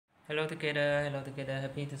hello together.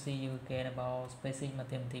 Happy to see you again about basic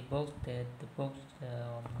mathematics book. That the book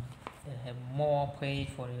have more page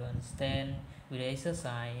for you understand with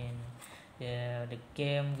exercise and the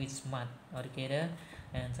game with math altogether.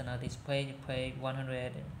 And so now this page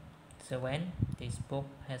 107. This book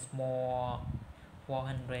has more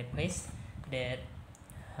 400 pages that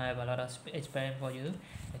have a lot of experience for you.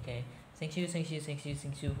 Okay. Thank you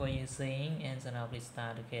for your saying. And so now please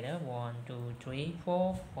start together. 1, 2, 3,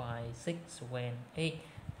 4, 5, 6, 7, 8,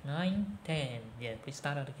 9, 10. Yeah, please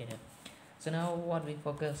start together. So now what we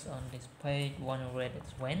focus on this page 100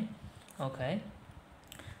 is when. Okay,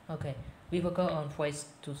 we focus on phrase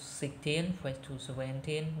to 16, phrase to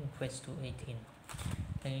 17, phrase to 18.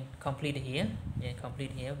 And complete here. Yeah,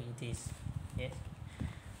 complete here with this. Yes.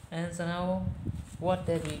 And so now what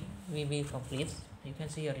that we will complete, you can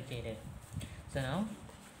see already there. So now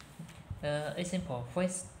example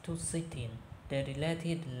phrase to 16, the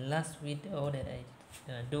related last video that I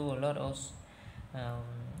do a lot of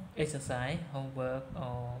exercise homework,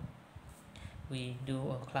 or we do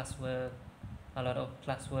a classwork, a lot of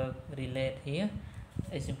classwork relate here.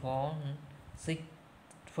 Example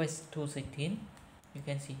phrase to 16, you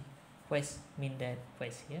can see phrase mean that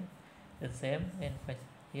phrase here the same, and phrase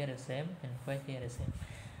here the same, and phrase here the same.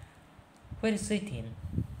 Phrase 16,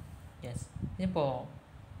 yes, simple.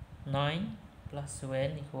 9 plus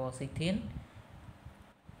 7 equals 16,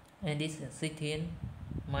 and this is 16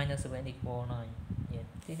 minus 7 equals 9. Yeah,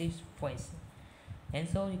 this is phrase. And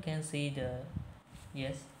so you can see the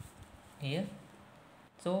yes here.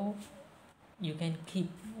 So you can keep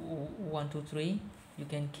 1, 2, 3. You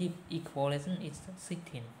can keep equation is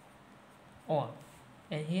 16, or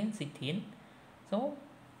and here 16. So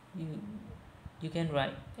you can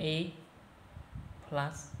write 8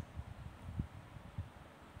 plus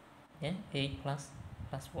 8 plus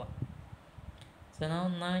 1. So now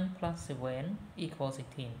 9 plus 7 equals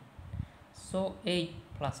 16. So 8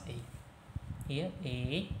 plus 8. Here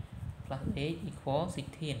 8 plus 8 equals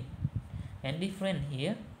 16. And different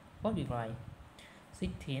here, what we write?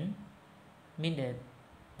 16 means that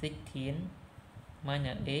 16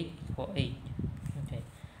 minus 8 equals 8. Okay.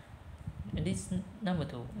 And this number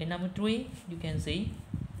 2. In number 3, you can see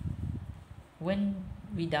when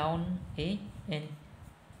we down 8, and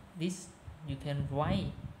this you can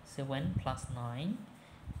write 7 plus 9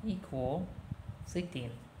 equal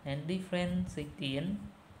 16, and different 16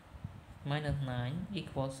 minus 9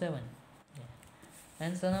 equals 7. Yeah.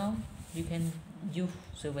 And so now you can use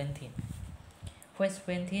 17. First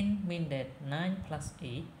 17 means that 9 plus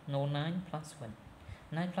 8, no 9 plus 1.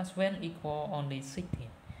 9 plus 1 equal only 16.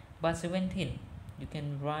 But 17, you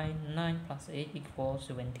can write 9 plus 8 equals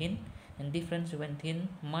 17, and different 17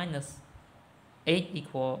 minus 8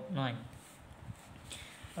 equal 9.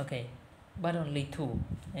 Okay, but only 2,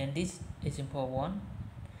 and this is simple 1.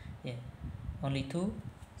 Yeah, only 2.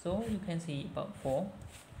 So you can see about 4,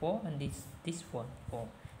 and this one 4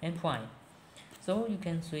 and 5. So you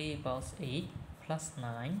can see about 8 plus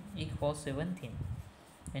 9 equals 17,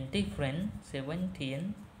 and different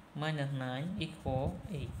 17 minus 9 equal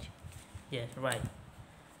 8. Yes, right.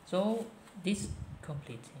 So this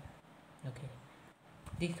complete. Okay,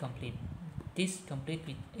 this complete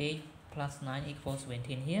with 8 plus 9 equals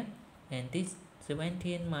 17 here, and this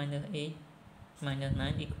 17 minus 8 minus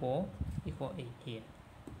 9 equal 8 here,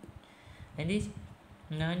 and this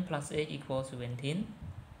 9 plus 8 equals 17,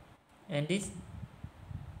 and this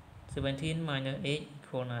 17 minus 8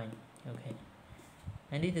 equal 9. Okay,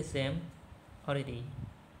 and it's the same already.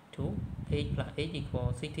 2 8 plus 8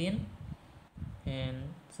 equals 16,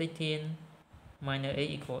 and 16 minus 8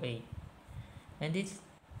 equals 8, and this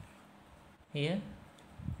here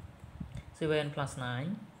 7 plus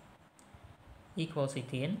 9 equals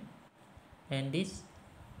 16, and this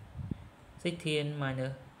 16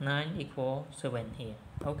 minus 9 equals 7 here.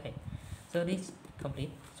 Okay, so this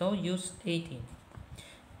complete. So use 18.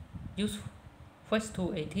 Use first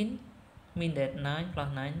to 18 mean that 9 plus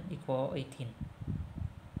 9 equals 18.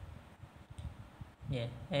 Yeah,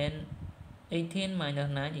 and 18 minus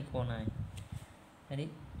 9 equals 9, and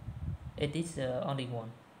it is only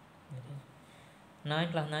 1. Okay. 9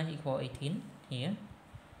 plus 9 equals 18 here.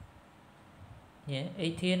 Yeah,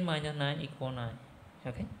 18 minus 9 equals 9.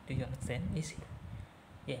 Okay, do you understand? Easy.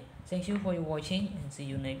 Yeah, thank you for your watching, and see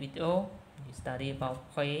you next video. You study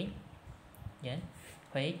about page, yeah,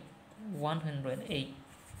 page 108.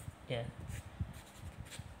 Yeah,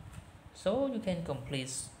 so you can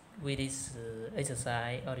complete with this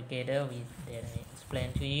exercise altogether with that I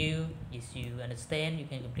explain to you. If you understand, you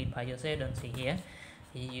can complete by yourself. Don't see here.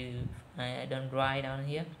 I don't write down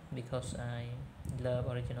here because I love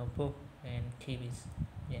original book and keep it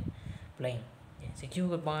yeah, plan. Yeah, thank you,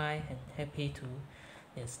 goodbye, and happy to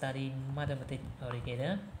study mathematics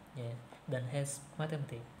altogether. Yeah, then has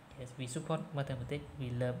mathematics. Yes, we support mathematics,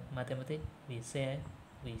 we love mathematics, we share,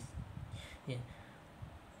 we yeah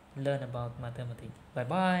learn about mathematics. Bye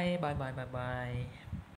bye, bye bye, bye bye.